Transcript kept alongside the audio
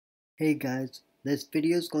Hey guys, this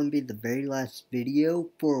video is going to be the very last video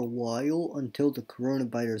for a while until the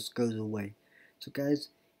coronavirus goes away. So guys,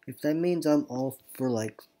 if that means I'm off for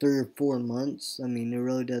like 3 or 4 months, it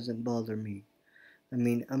really doesn't bother me.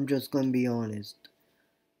 I'm just going to be honest.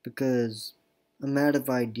 Because I'm out of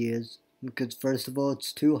ideas. Because first of all,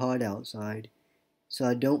 it's too hot outside. So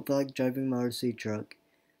I don't feel like driving my RC truck.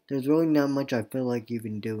 There's really not much I feel like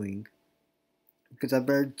even doing. Because I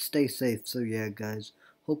better stay safe, so yeah guys.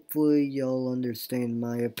 Hopefully y'all understand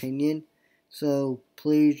my opinion. So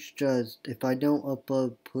please just, if I don't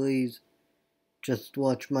upload, please just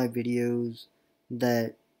watch my videos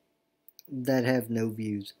that have no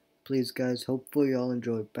views. Please guys, hopefully y'all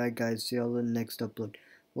enjoy. Bye guys, see y'all in the next upload.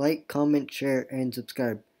 Like, comment, share, and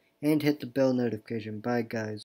subscribe. And hit the bell notification. Bye guys.